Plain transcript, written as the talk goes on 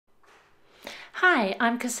Hi,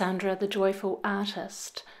 I'm Cassandra, the Joyful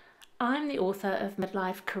Artist. I'm the author of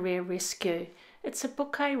Midlife Career Rescue. It's a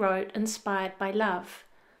book I wrote inspired by love.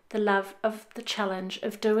 The love of the challenge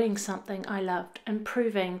of doing something I loved and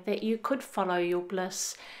proving that you could follow your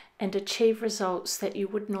bliss and achieve results that you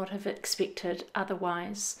would not have expected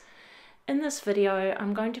otherwise. In this video,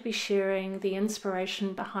 I'm going to be sharing the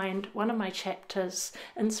inspiration behind one of my chapters,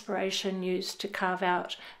 inspiration used to carve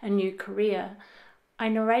out a new career. I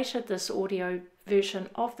narrated this audio version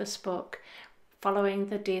of this book following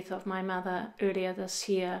the death of my mother earlier this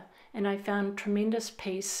year, and I found tremendous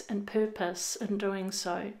peace and purpose in doing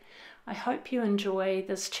so. I hope you enjoy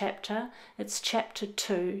this chapter. It's chapter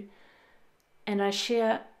 2, and I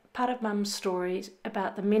share part of Mum's stories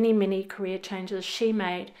about the many career changes she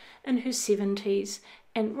made in her 70s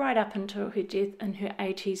and right up until her death in her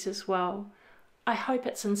 80s as well. I hope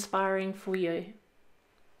it's inspiring for you.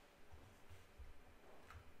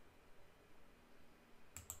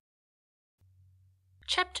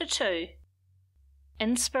 Chapter 2.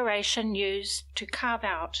 Inspiration used to carve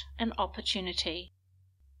out an opportunity.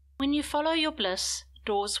 When you follow your bliss,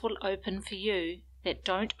 doors will open for you that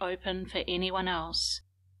don't open for anyone else.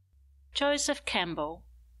 Joseph Campbell,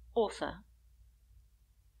 author.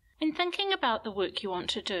 When thinking about the work you want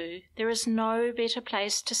to do, there is no better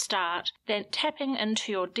place to start than tapping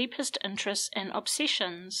into your deepest interests and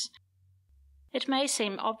obsessions. It may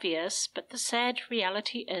seem obvious, but the sad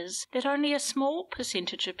reality is that only a small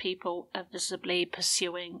percentage of people are visibly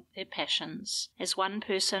pursuing their passions. As one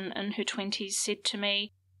person in her 20s said to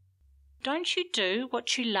me, "Don't you do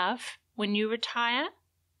what you love when you retire?"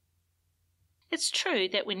 It's true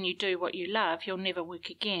that when you do what you love, you'll never work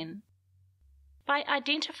again. By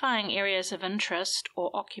identifying areas of interest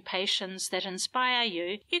or occupations that inspire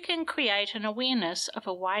you, you can create an awareness of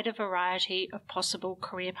a wider variety of possible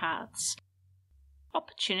career paths,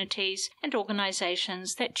 opportunities and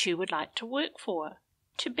organisations that you would like to work for.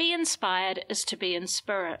 To be inspired is to be in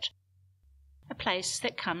spirit, a place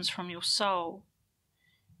that comes from your soul.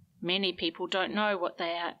 Many people don't know what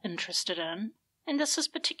they are interested in, and this is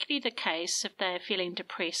particularly the case if they are feeling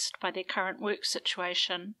depressed by their current work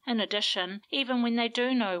situation. In addition, even when they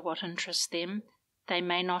do know what interests them, they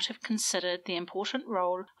may not have considered the important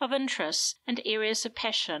role of interests and areas of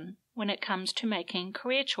passion when it comes to making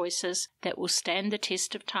career choices that will stand the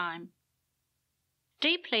test of time.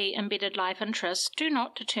 Deeply embedded life interests do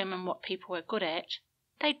not determine what people are good at.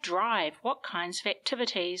 They drive what kinds of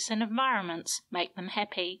activities and environments make them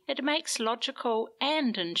happy. It makes logical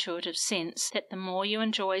and intuitive sense that the more you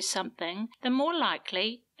enjoy something, the more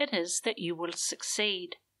likely it is that you will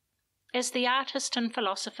succeed. As the artist and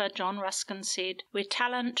philosopher John Ruskin said, where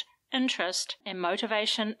talent, interest, and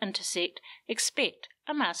motivation intersect, expect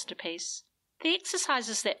a masterpiece. The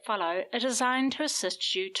exercises that follow are designed to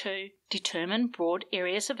assist you to determine broad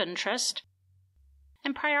areas of interest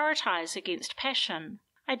and prioritize against passion.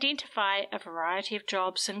 Identify a variety of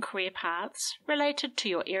jobs and career paths related to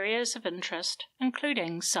your areas of interest,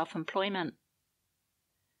 including self-employment.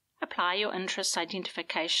 Apply your interest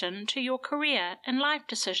identification to your career and life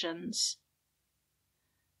decisions.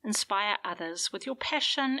 Inspire others with your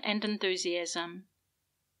passion and enthusiasm.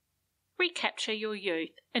 Recapture your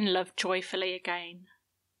youth and live joyfully again.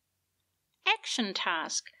 Action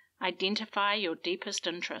task: identify your deepest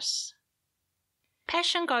interests.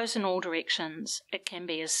 Passion goes in all directions. It can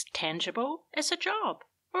be as tangible as a job,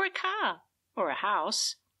 or a car, or a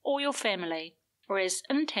house, or your family, or as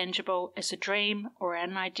intangible as a dream or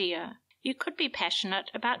an idea. You could be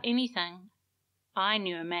passionate about anything. I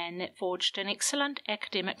knew a man that forged an excellent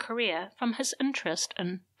academic career from his interest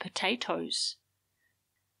in potatoes.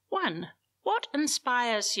 1. What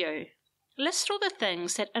inspires you? List all the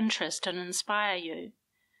things that interest and inspire you.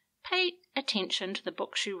 Pay attention to the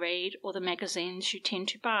books you read or the magazines you tend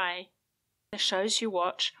to buy, the shows you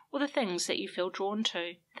watch or the things that you feel drawn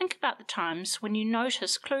to. Think about the times when you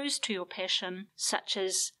notice clues to your passion, such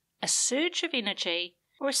as a surge of energy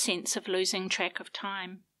or a sense of losing track of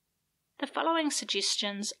time. The following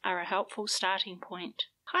suggestions are a helpful starting point.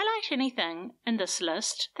 Highlight anything in this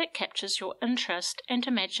list that captures your interest and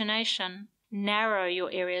imagination. Narrow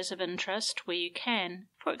your areas of interest where you can.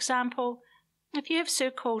 For example, if you have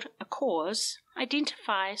circled a cause,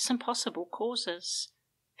 identify some possible causes.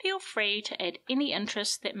 Feel free to add any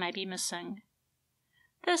interest that may be missing.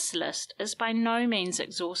 This list is by no means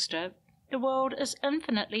exhaustive. The world is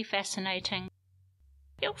infinitely fascinating.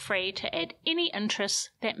 Feel free to add any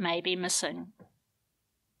interests that may be missing.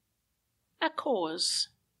 A cause.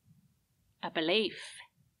 A belief.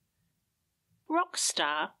 Rock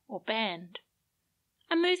star or band.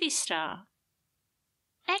 A movie star.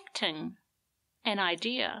 Acting. An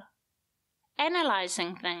idea.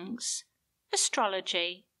 analysing things,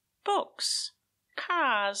 astrology, books,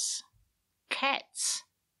 cars, cats,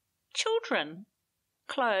 children,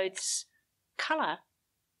 clothes, colour,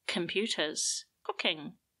 computers,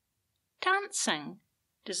 cooking, dancing,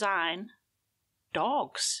 design,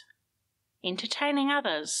 dogs, entertaining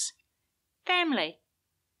others, family,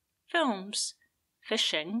 films,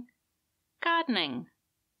 fishing, gardening,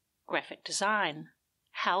 graphic design,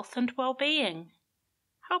 health and well-being,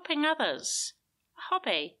 helping others, a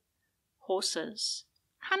hobby, horses,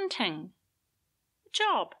 hunting, a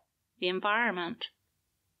job, the environment,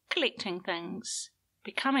 collecting things,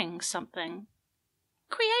 becoming something,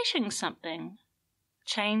 creating something,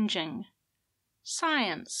 changing,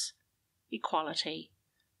 science, equality,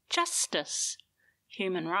 justice,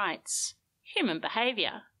 human rights, human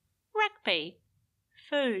behaviour, rugby,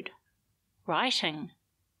 food, writing,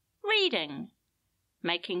 reading,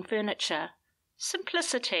 making furniture,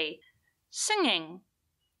 simplicity, singing,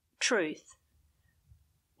 truth,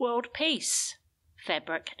 world peace,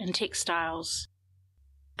 fabric and textiles,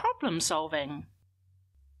 problem solving,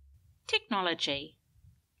 technology,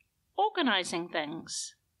 organising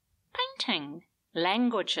things, painting,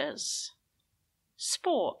 languages,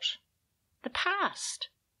 sport, the past,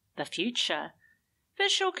 the future,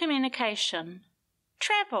 visual communication,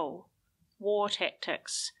 travel, war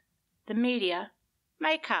tactics, the media,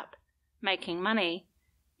 makeup, making money,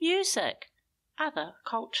 music, other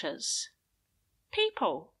cultures,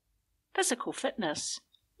 people, physical fitness,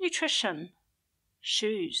 nutrition,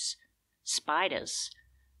 shoes, spiders,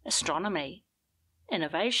 astronomy,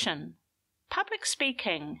 innovation, public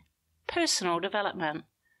speaking, personal development,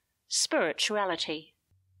 spirituality.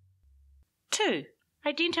 2.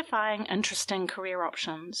 Identifying interesting career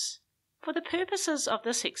options. For the purposes of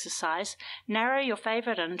this exercise, narrow your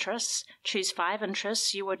favourite interests, choose 5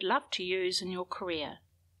 interests you would love to use in your career.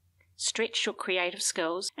 Stretch your creative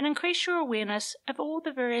skills and increase your awareness of all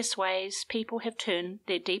the various ways people have turned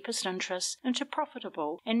their deepest interests into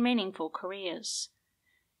profitable and meaningful careers.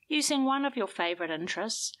 Using one of your favourite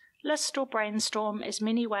interests, list or brainstorm as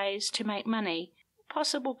many ways to make money,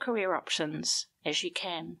 possible career options, as you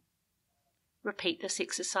can. Repeat this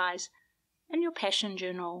exercise in your passion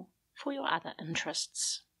journal for your other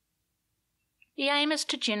interests. The aim is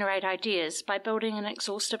to generate ideas by building an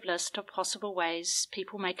exhaustive list of possible ways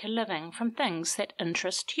people make a living from things that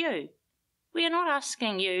interest you. We are not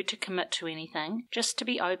asking you to commit to anything, just to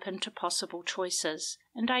be open to possible choices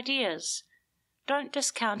and ideas. Don't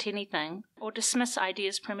discount anything or dismiss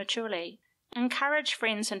ideas prematurely. Encourage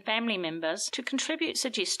friends and family members to contribute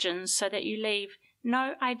suggestions so that you leave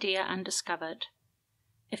no idea undiscovered.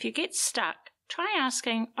 If you get stuck, try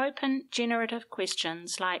asking open, generative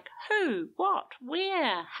questions like who, what,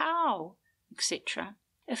 where, how, etc.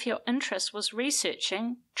 If your interest was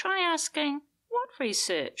researching, try asking what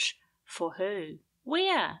research, for who,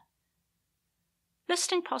 where.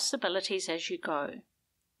 Listing possibilities as you go.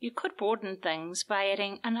 You could broaden things by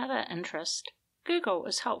adding another interest. Google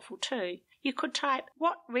is helpful too. You could type,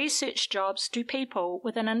 what research jobs do people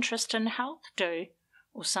with an interest in health do?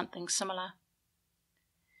 Or something similar.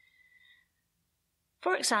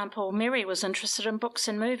 For example, Mary was interested in books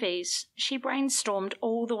and movies. She brainstormed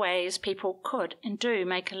all the ways people could and do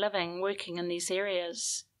make a living working in these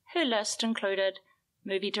areas. Her list included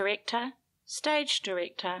movie director, stage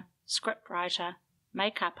director, scriptwriter,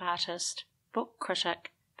 makeup artist, book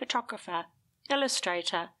critic, photographer,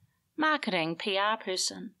 illustrator, marketing PR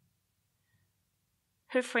person.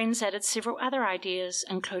 Her friends added several other ideas,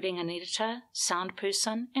 including an editor, sound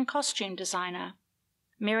person, and costume designer.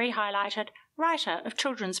 Mary highlighted writer of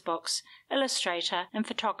children's books, illustrator, and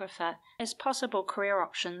photographer as possible career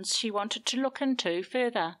options she wanted to look into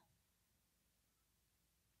further.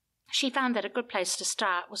 She found that a good place to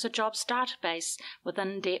start was a jobs database with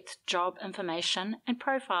in-depth job information and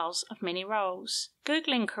profiles of many roles.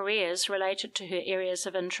 Googling careers related to her areas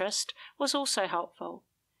of interest was also helpful.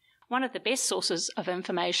 One of the best sources of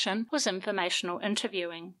information was informational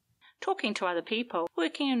interviewing, talking to other people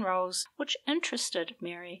working in roles which interested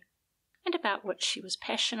Mary and about which she was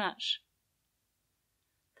passionate.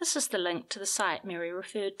 This is the link to the site Mary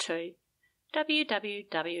referred to,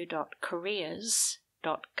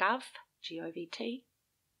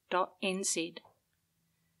 www.careers.gov.nz.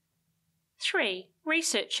 3.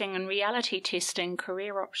 Researching and reality testing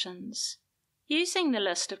career options. Using the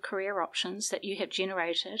list of career options that you have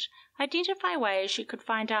generated, identify ways you could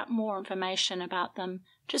find out more information about them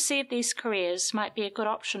to see if these careers might be a good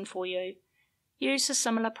option for you. Use a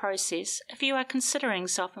similar process if you are considering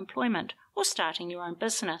self-employment or starting your own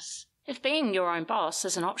business. If being your own boss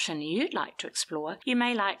is an option you'd like to explore, you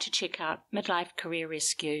may like to check out Midlife Career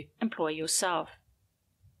Rescue, Employ Yourself.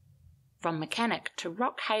 From mechanic to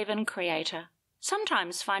Rockhaven creator.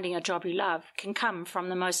 Sometimes finding a job you love can come from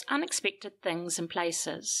the most unexpected things and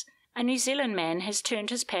places. A New Zealand man has turned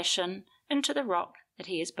his passion into the rock that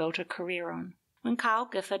he has built a career on. When Carl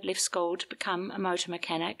Gifford left school to become a motor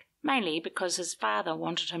mechanic, mainly because his father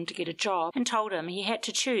wanted him to get a job and told him he had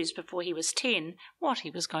to choose before he was 10 what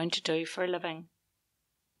he was going to do for a living.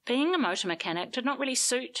 Being a motor mechanic did not really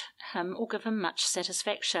suit him or give him much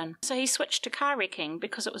satisfaction, so he switched to car wrecking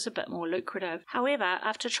because it was a bit more lucrative. However,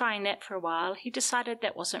 after trying that for a while, he decided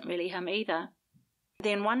that wasn't really him either.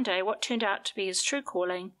 Then one day, what turned out to be his true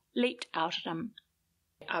calling leaped out at him.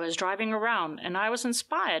 I was driving around and I was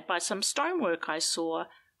inspired by some stonework I saw.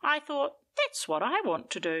 I thought, that's what I want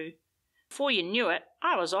to do. Before you knew it,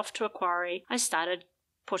 I was off to a quarry. I started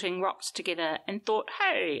putting rocks together and thought,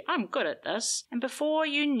 hey, I'm good at this. And before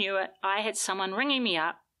you knew it, I had someone ringing me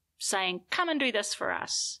up saying, come and do this for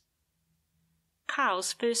us.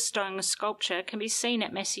 Carl's first stone sculpture can be seen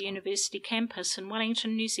at Massey University campus in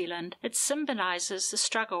Wellington, New Zealand. It symbolises the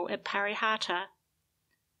struggle at Parihata.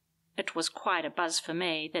 It was quite a buzz for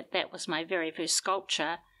me that was my very first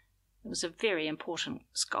sculpture. It was a very important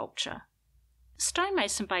sculpture. A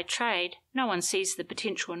stonemason by trade, no one sees the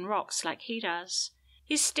potential in rocks like he does.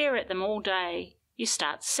 You stare at them all day. You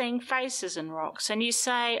start seeing faces in rocks and you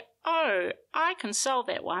say, oh, I can sell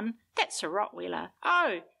that one. That's a Rottweiler.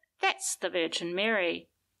 Oh, that's the Virgin Mary.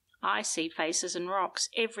 I see faces in rocks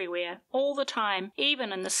everywhere, all the time,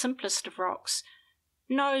 even in the simplest of rocks.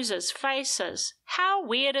 Noses, faces. How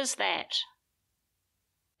weird is that?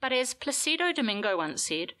 But as Placido Domingo once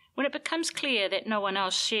said, when it becomes clear that no one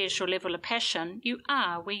else shares your level of passion, you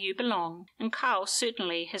are where you belong, and Carl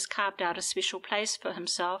certainly has carved out a special place for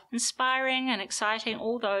himself, inspiring and exciting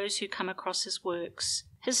all those who come across his works.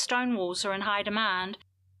 His stone walls are in high demand,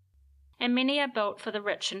 and many are built for the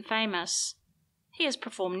rich and famous. He has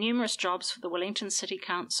performed numerous jobs for the Wellington City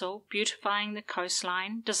Council, beautifying the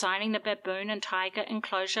coastline, designing the baboon and tiger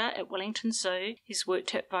enclosure at Wellington Zoo. He's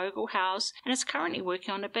worked at Vogel House and is currently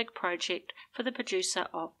working on a big project for the producer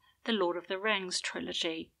of the Lord of the Rings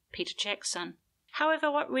trilogy, Peter Jackson.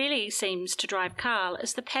 However, what really seems to drive Carl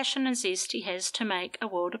is the passion and zest he has to make a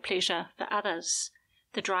world of pleasure for others.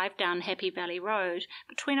 The drive down Happy Valley Road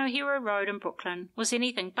between O'Hara Road and Brooklyn was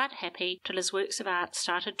anything but happy till his works of art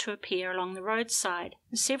started to appear along the roadside.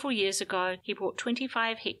 And several years ago he bought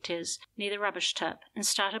 25 hectares near the rubbish tip and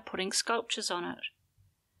started putting sculptures on it.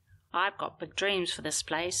 I've got big dreams for this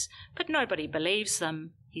place, but nobody believes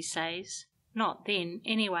them, he says. Not then,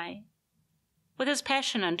 anyway. With his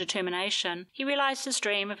passion and determination, he realised his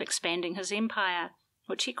dream of expanding his empire,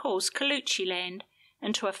 which he calls Colucci Land,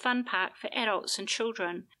 into a fun park for adults and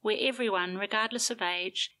children, where everyone, regardless of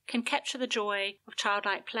age, can capture the joy of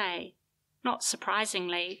childlike play. Not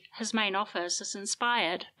surprisingly, his main office is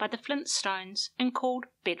inspired by the Flintstones and called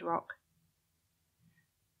Bedrock.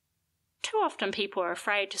 Too often people are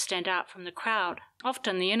afraid to stand out from the crowd.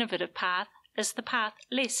 Often the innovative path is the path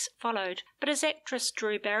less followed. But as actress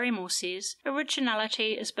Drew Barrymore says,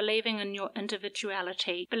 originality is believing in your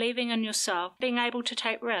individuality, believing in yourself, being able to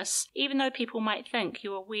take risks, even though people might think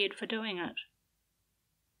you are weird for doing it.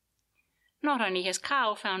 Not only has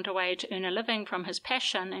Carl found a way to earn a living from his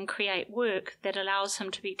passion and create work that allows him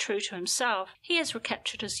to be true to himself, he has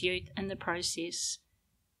recaptured his youth in the process.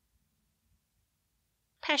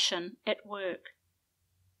 Passion at work.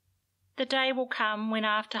 The day will come when,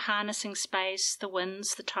 after harnessing space, the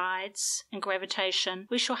winds, the tides, and gravitation,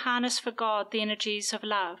 we shall harness for God the energies of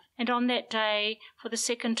love, and on that day, for the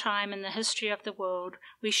second time in the history of the world,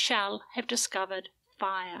 we shall have discovered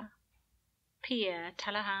fire. Pierre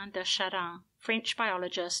Talleyrand de Chardin, French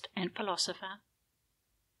biologist and philosopher.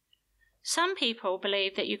 Some people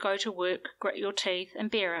believe that you go to work, grit your teeth,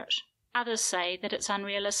 and bear it. Others say that it's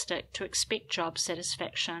unrealistic to expect job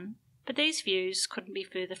satisfaction. But these views couldn't be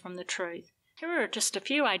further from the truth. Here are just a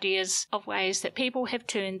few ideas of ways that people have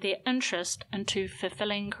turned their interest into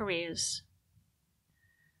fulfilling careers.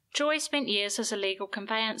 Joy spent years as a legal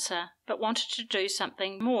conveyancer, but wanted to do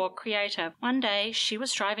something more creative. One day she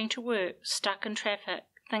was driving to work, stuck in traffic,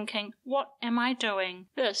 thinking, what am I doing?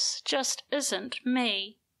 This just isn't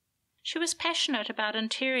me. She was passionate about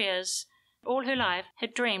interiors. All her life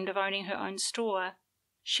had dreamed of owning her own store.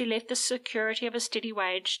 She left the security of a steady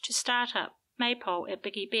wage to start up Maypole at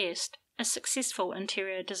Biggie Best, a successful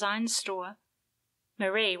interior design store.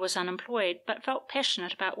 Marie was unemployed but felt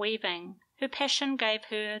passionate about weaving. Her passion gave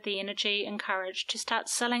her the energy and courage to start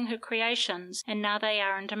selling her creations, and now they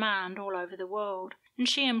are in demand all over the world, and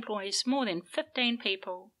she employs more than 15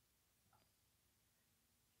 people.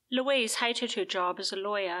 Louise hated her job as a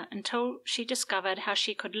lawyer until she discovered how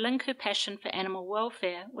she could link her passion for animal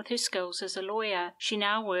welfare with her skills as a lawyer. She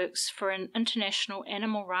now works for an international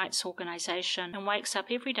animal rights organisation and wakes up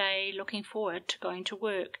every day looking forward to going to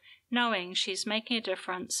work, knowing she is making a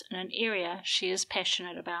difference in an area she is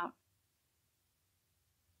passionate about.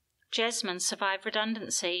 Jasmine survived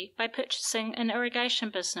redundancy by purchasing an irrigation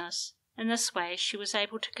business. In this way, she was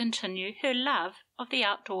able to continue her love of the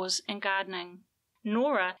outdoors and gardening.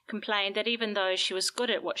 Nora complained that even though she was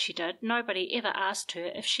good at what she did, nobody ever asked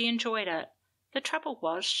her if she enjoyed it. The trouble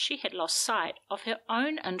was she had lost sight of her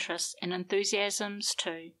own interests and enthusiasms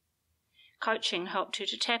too. Coaching helped her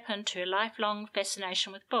to tap into her lifelong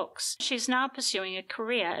fascination with books. She is now pursuing a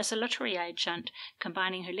career as a literary agent,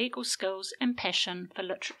 combining her legal skills and passion for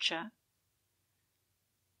literature.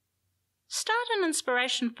 Start an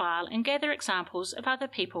inspiration file and gather examples of other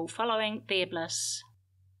people following their bliss.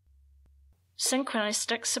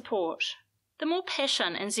 Synchronistic support. The more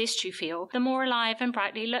passion and zest you feel, the more alive and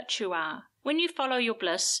brightly lit you are. When you follow your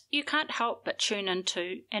bliss, you can't help but tune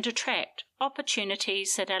into and attract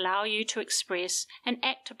opportunities that allow you to express and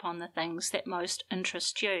act upon the things that most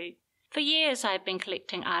interest you. For years I have been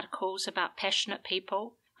collecting articles about passionate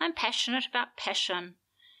people. I'm passionate about passion.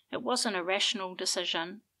 It wasn't a rational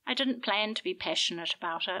decision. I didn't plan to be passionate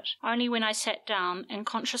about it. Only when I sat down and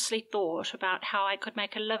consciously thought about how I could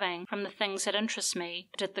make a living from the things that interest me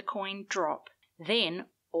did the coin drop. Then,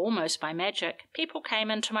 almost by magic, people came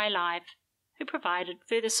into my life who provided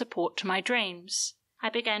further support to my dreams. I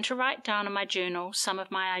began to write down in my journal some of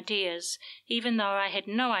my ideas, even though I had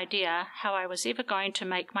no idea how I was ever going to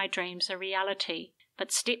make my dreams a reality.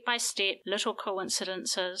 But step by step, little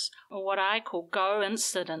coincidences, or what I call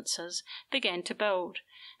go-incidences, began to build.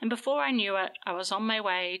 And before I knew it, I was on my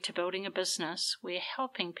way to building a business where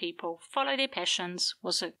helping people follow their passions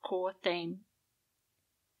was a core theme.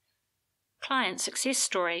 Client success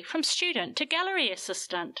story, from student to gallery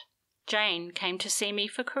assistant. Jane came to see me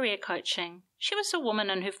for career coaching. She was a woman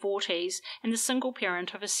in her 40s and the single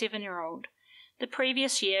parent of a 7-year-old. The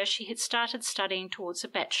previous year she had started studying towards a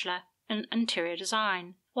bachelor in interior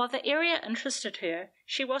design. While the area interested her,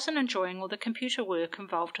 she wasn't enjoying all the computer work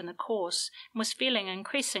involved in the course and was feeling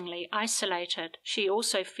increasingly isolated. She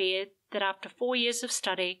also feared that after 4 years of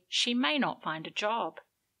study, she may not find a job.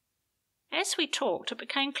 As we talked, it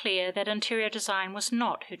became clear that interior design was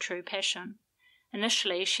not her true passion.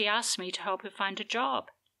 Initially, she asked me to help her find a job.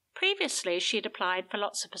 Previously, she had applied for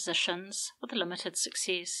lots of positions with limited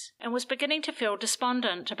success and was beginning to feel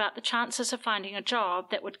despondent about the chances of finding a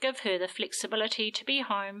job that would give her the flexibility to be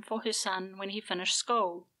home for her son when he finished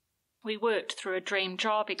school. We worked through a dream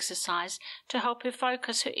job exercise to help her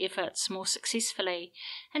focus her efforts more successfully,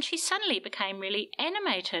 and she suddenly became really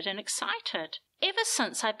animated and excited. Ever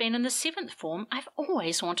since I've been in the 7th form, I've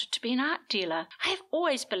always wanted to be an art dealer. I have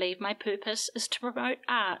always believed my purpose is to promote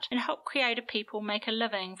art and help creative people make a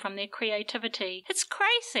living from their creativity. It's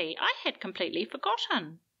crazy. I had completely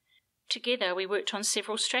forgotten. Together, we worked on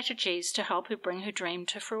several strategies to help her bring her dream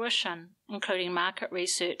to fruition, including market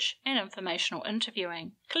research and informational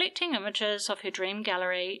interviewing. Collecting images of her dream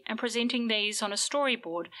gallery and presenting these on a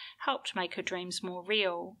storyboard helped make her dreams more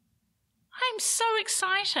real. I'm so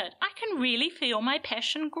excited. I can really feel my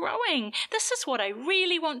passion growing. This is what I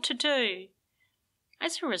really want to do.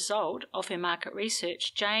 As a result of her market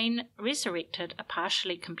research, Jane resurrected a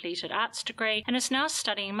partially completed arts degree and is now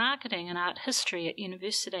studying marketing and art history at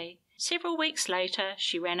university. Several weeks later,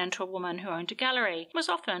 she ran into a woman who owned a gallery and was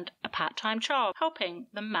offered a part-time job helping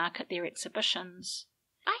them market their exhibitions.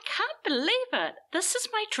 I can't believe it. This is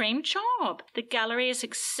my dream job. The gallery is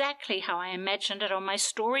exactly how I imagined it on my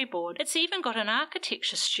storyboard. It's even got an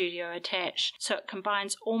architecture studio attached, so it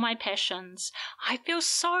combines all my passions. I feel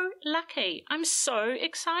so lucky. I'm so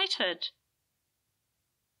excited.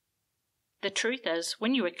 The truth is,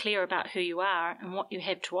 when you are clear about who you are and what you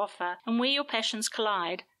have to offer, and where your passions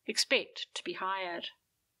collide, expect to be hired.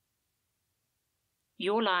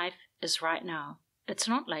 Your life is right now. It's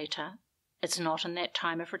not later. It's not in that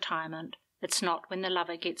time of retirement. It's not when the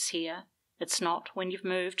lover gets here. It's not when you've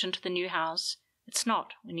moved into the new house. It's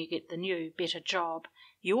not when you get the new, better job.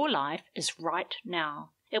 Your life is right now.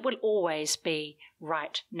 It will always be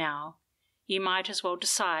right now. You might as well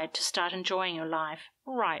decide to start enjoying your life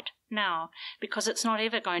right now, because it's not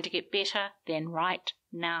ever going to get better than right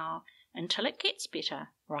now, until it gets better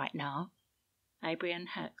right now. Abraham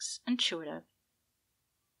Hicks, Intuitive.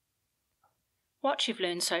 What you've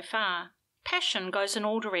learned so far. Passion goes in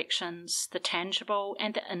all directions, the tangible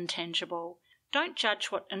and the intangible. Don't judge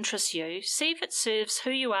what interests you. See if it serves who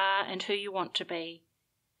you are and who you want to be.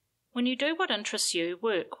 When you do what interests you,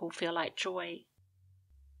 work will feel like joy.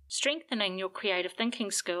 Strengthening your creative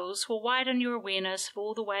thinking skills will widen your awareness of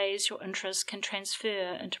all the ways your interests can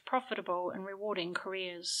transfer into profitable and rewarding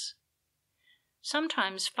careers.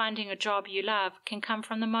 Sometimes finding a job you love can come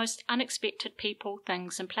from the most unexpected people,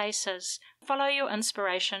 things, and places. Follow your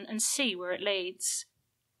inspiration and see where it leads.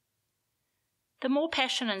 The more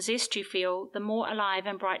passion and zest you feel, the more alive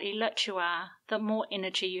and brightly lit you are, the more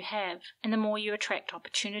energy you have, and the more you attract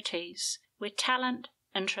opportunities. Where talent,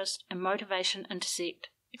 interest, and motivation intersect,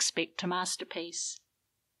 expect a masterpiece.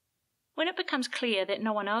 When it becomes clear that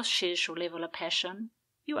no one else shares your level of passion,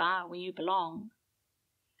 you are where you belong.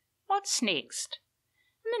 What's next?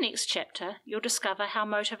 In the next chapter, you'll discover how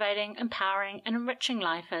motivating, empowering, and enriching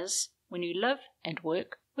life is when you live and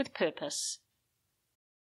work with purpose.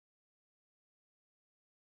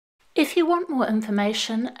 If you want more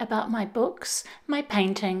information about my books, my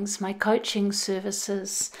paintings, my coaching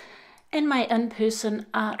services, and my in-person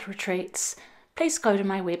art retreats, please go to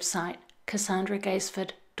my website,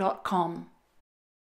 cassandragaisford.com.